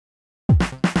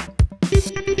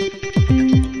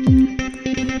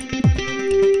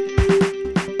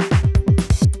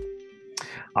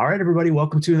right, everybody,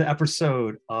 welcome to the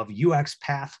episode of UX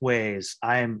Pathways.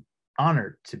 I am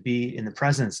honored to be in the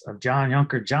presence of John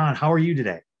Yunker. John, how are you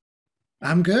today?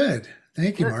 I'm good.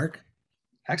 Thank you, Good. Mark.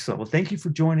 Excellent. Well, thank you for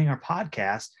joining our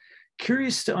podcast.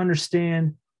 Curious to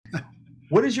understand,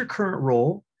 what is your current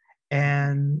role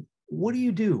and what do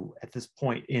you do at this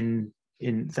point in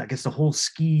I guess the whole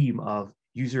scheme of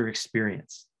user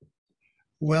experience?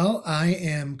 Well, I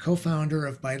am co-founder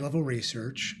of Byte Level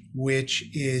Research,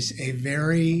 which is a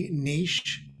very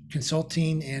niche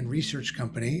consulting and research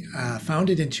company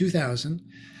founded in 2000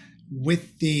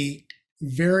 with the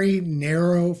very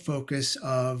narrow focus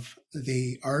of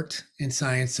the art and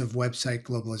science of website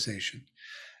globalization.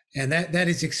 And that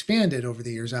has expanded over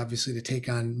the years, obviously, to take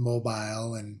on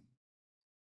mobile and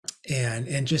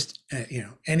just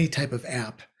any type of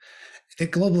app, the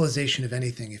globalization of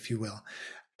anything, if you will.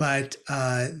 But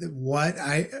what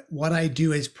I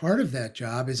do as part of that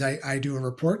job is I do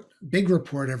a big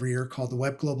report every year called the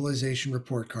Web Globalization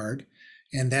Report Card,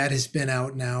 and that has been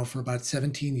out now for about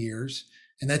 17 years.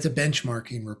 And that's a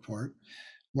benchmarking report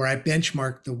where I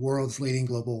benchmark the world's leading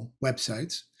global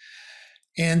websites.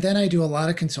 And then I do a lot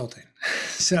of consulting.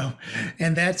 So,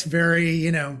 and that's very,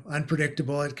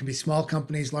 unpredictable. It can be small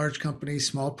companies, large companies,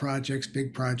 small projects,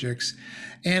 big projects.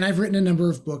 And I've written a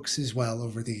number of books as well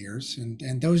over the years.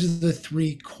 And those are the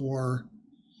three core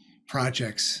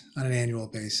projects on an annual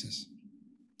basis.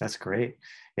 That's great.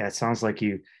 Yeah, it sounds like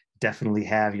you definitely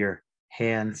have your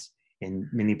hands in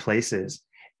many places.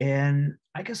 And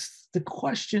I guess the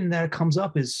question that comes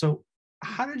up is, so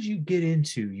how did you get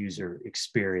into user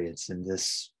experience in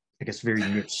this, I guess, very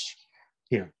niche,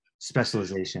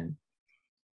 specialization?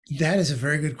 That is a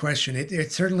very good question.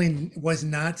 It certainly was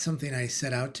not something I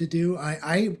set out to do.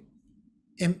 I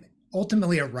am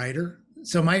ultimately a writer.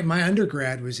 So my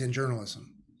undergrad was in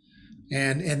journalism.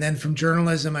 And then from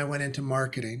journalism, I went into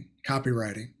marketing,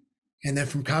 copywriting. And then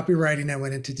from copywriting, I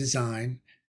went into design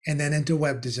and then into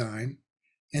web design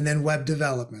and then web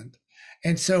development.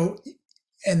 And so,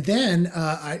 and then,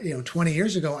 20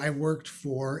 years ago, I worked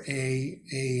for a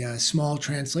small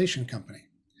translation company.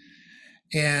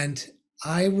 And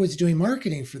I was doing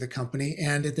marketing for the company.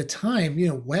 And at the time,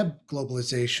 web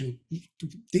globalization,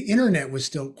 the internet was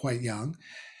still quite young.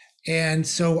 And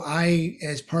so I,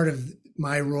 as part of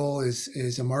my role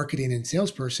as a marketing and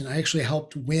salesperson, I actually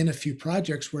helped win a few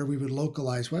projects where we would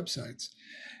localize websites.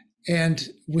 And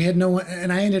we had no one,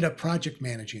 and I ended up project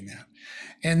managing that.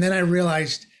 And then I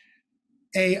realized,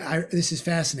 this is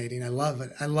fascinating. I love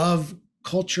it. I love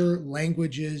culture,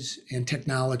 languages, and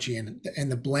technology,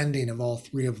 and the blending of all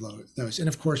three of those. And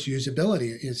of course,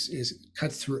 usability is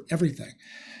cuts through everything.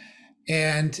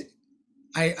 And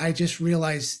I just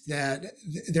realized that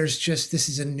this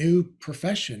is a new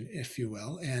profession, if you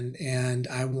will, and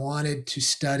I wanted to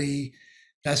study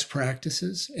best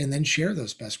practices and then share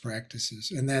those best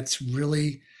practices, and that's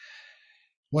really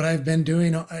what I've been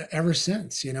doing ever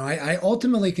since. I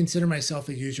ultimately consider myself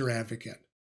a user advocate,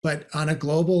 but on a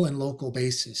global and local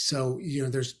basis. So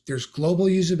there's global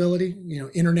usability,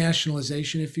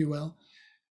 internationalization, if you will.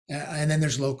 And then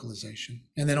there's localization,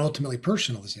 and then ultimately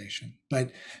personalization.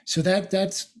 But so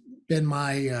that's been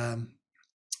my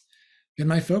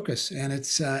focus, and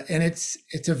it's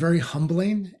a very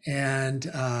humbling, and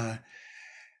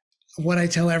what I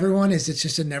tell everyone is it's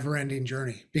just a never-ending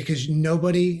journey, because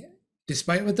nobody,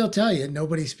 despite what they'll tell you,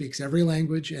 nobody speaks every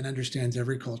language and understands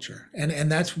every culture,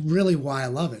 and that's really why I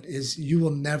love it. Is you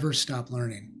will never stop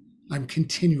learning. I'm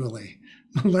continually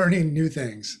learning new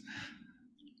things.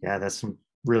 Yeah, that's some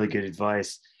really good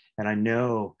advice. And I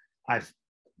know I'm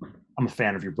a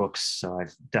fan of your books, so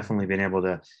I've definitely been able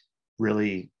to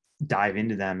really dive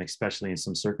into them, especially in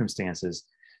some circumstances.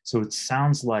 So it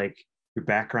sounds like your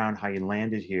background, how you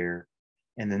landed here.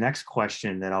 And the next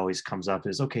question that always comes up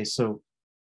is, okay, so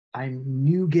I'm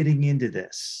new getting into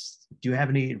this. Do you have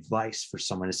any advice for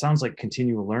someone? It sounds like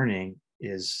continual learning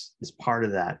is part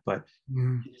of that, but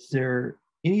is there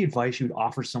any advice you would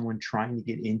offer someone trying to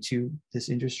get into this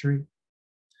industry?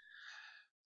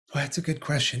 Well, that's a good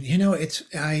question.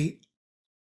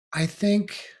 I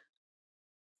think,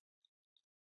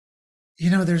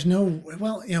 there's no,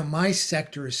 well, my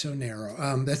sector is so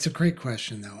narrow. That's a great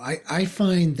question, though. I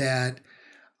find that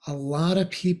a lot of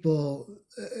people,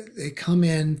 they come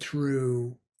in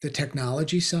through the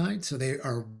technology side. So they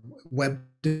are web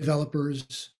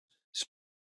developers,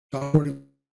 software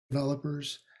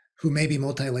developers who may be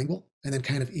multilingual and then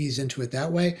kind of ease into it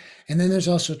that way. And then there's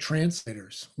also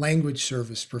translators, language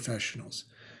service professionals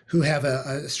who have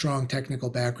a strong technical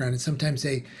background. And sometimes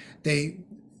they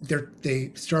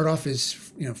start off as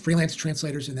freelance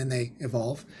translators, and then they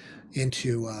evolve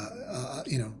into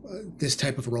this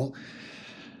type of role.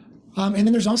 And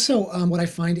then there's also what I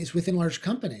find is within large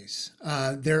companies,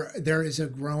 there is a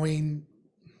growing.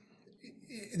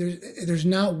 There's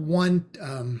not one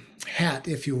hat,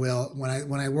 if you will.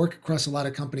 When I work across a lot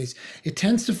of companies, it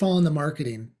tends to fall in the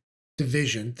marketing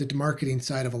division, the marketing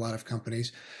side of a lot of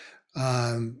companies.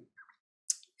 Um,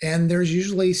 and there's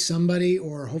usually somebody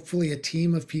or hopefully a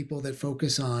team of people that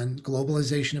focus on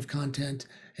globalization of content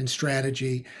and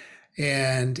strategy,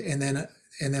 and then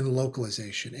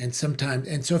localization. And sometimes,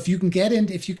 and so if you can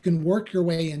if you can work your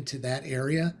way into that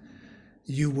area,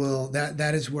 you will,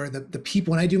 that is where the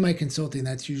people, when I do my consulting,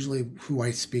 that's usually who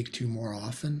I speak to more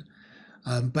often.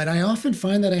 But I often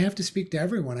find that I have to speak to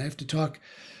everyone. I have to talk,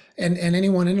 and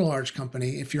anyone in a large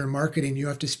company. If you're in marketing, you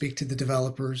have to speak to the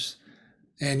developers,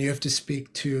 and you have to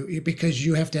speak to, because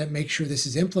you have to make sure this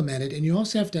is implemented, and you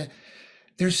also have to.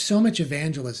 There's so much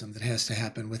evangelism that has to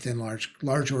happen within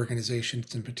large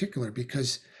organizations in particular,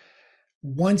 because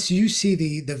once you see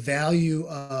the value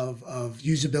of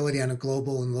usability on a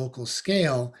global and local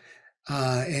scale,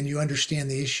 and you understand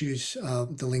the issues,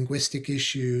 the linguistic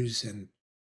issues,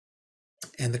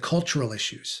 and the cultural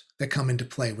issues that come into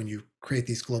play when you create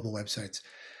these global websites,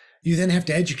 you then have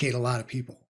to educate a lot of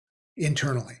people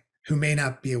internally who may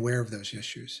not be aware of those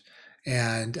issues.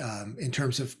 And in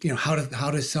terms of,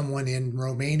 how does someone in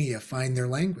Romania find their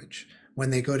language when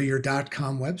they go to your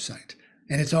 .com website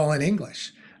and it's all in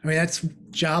English? I mean, that's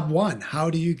job one. How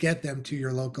do you get them to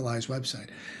your localized website?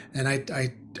 And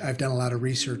I've done a lot of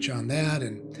research on that.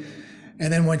 And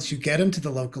then once you get them to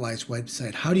the localized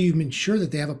website, how do you ensure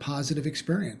that they have a positive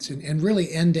experience, and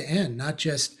really end to end, not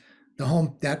just the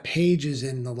home, that page is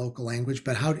in the local language,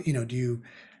 but how, do you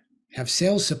have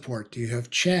sales support? Do you have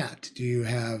chat? Do you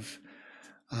have,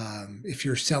 if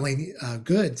you're selling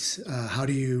goods, how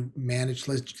do you manage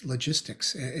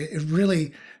logistics? It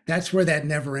really, that's where that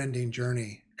never ending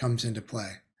journey comes into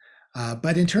play.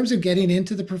 But in terms of getting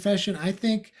into the profession, I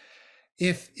think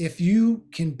if you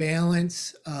can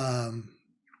balance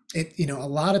it, a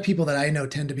lot of people that I know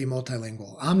tend to be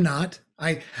multilingual. I'm not.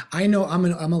 I know I'm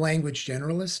a language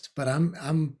generalist, but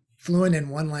I'm fluent in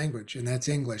one language, and that's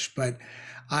English. But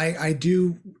I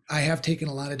have taken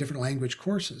a lot of different language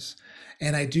courses,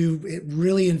 and it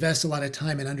really invests a lot of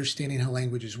time in understanding how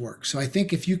languages work. So I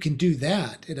think if you can do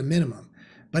that at a minimum,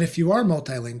 but if you are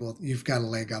multilingual, you've got a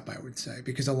leg up, I would say,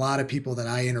 because a lot of people that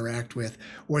I interact with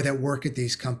or that work at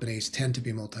these companies tend to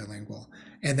be multilingual,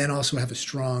 and then also have a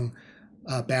strong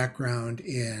background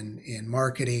in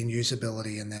marketing,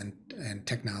 usability, and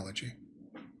technology.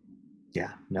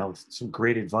 Yeah, no, some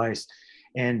great advice.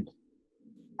 And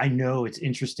I know it's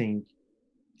interesting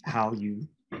how you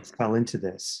fell into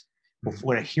this.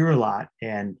 What I hear a lot,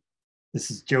 and this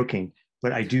is joking,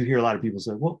 but I do hear a lot of people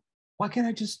say, well, why can't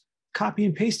I just copy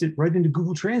and paste it right into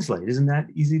Google Translate? Isn't that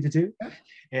easy to do?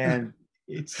 And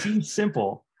it seems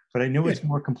simple, but I know it's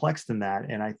more complex than that.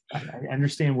 And I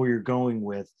understand where you're going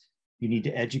with, you need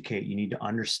to educate, you need to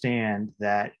understand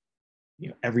that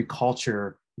every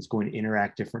culture is going to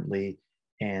interact differently,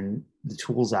 and the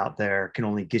tools out there can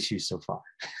only get you so far.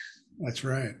 That's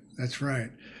right. That's right.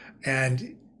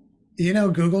 And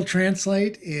Google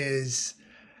Translate is,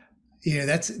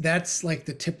 that's like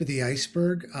the tip of the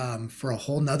iceberg for a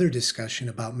whole nother discussion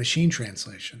about machine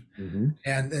translation. Mm-hmm.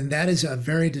 And that is a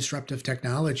very disruptive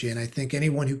technology. And I think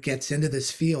anyone who gets into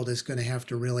this field is going to have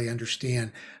to really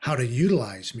understand how to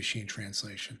utilize machine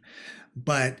translation.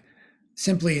 But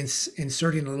simply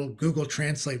inserting a little Google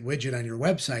Translate widget on your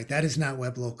website, that is not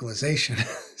web localization.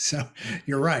 So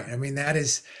you're right. I mean, that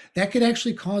could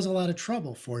actually cause a lot of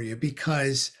trouble for you,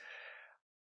 because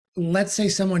let's say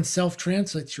someone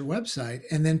self-translates your website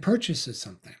and then purchases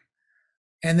something,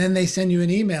 and then they send you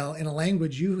an email in a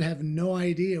language you have no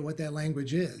idea what that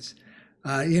language is.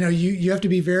 You have to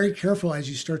be very careful as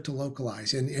you start to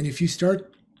localize. And if you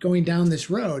start going down this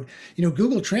road,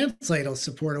 Google Translate will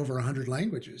support over 100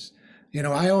 languages.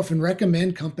 I often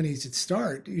recommend companies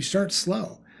that you start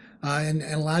slow. And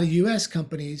a lot of US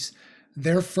companies,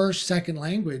 their second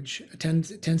language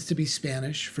tends to be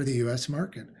Spanish for the US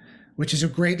market, which is a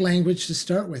great language to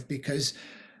start with, because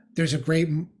there's a great,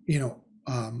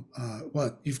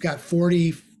 you've got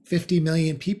 40, 50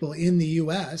 million people in the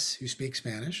US who speak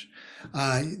Spanish.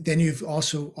 Then you've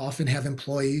also often have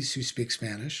employees who speak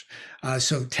Spanish.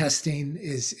 So testing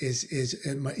is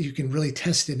you can really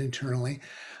test it internally.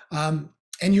 And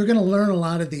you're going to learn a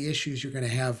lot of the issues you're going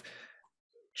to have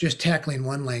just tackling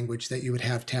one language that you would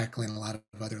have tackling a lot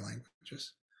of other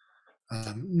languages.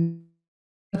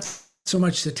 Not so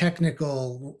much the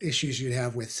technical issues you'd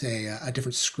have with, say, a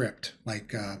different script,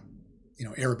 like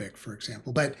Arabic, for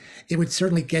example, but it would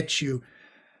certainly get you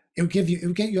it would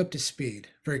get you up to speed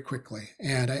very quickly.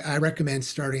 And I recommend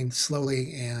starting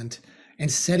slowly and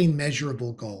setting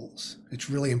measurable goals. It's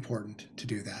really important to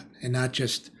do that and not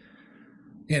just,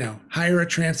 hire a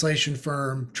translation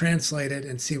firm, translate it,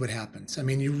 and see what happens. I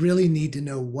mean, you really need to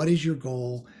know what is your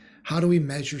goal. How do we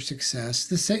measure success?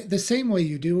 The same way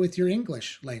you do with your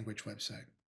English language website.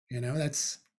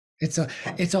 That's it's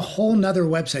a whole nother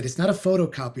website. It's not a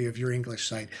photocopy of your English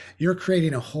site. You're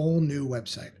creating a whole new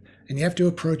website, and you have to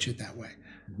approach it that way.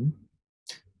 Mm-hmm.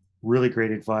 Really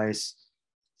great advice.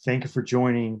 Thank you for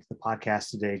joining the podcast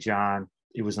today, John.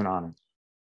 It was an honor.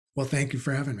 Well, thank you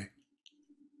for having me.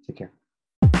 Take care.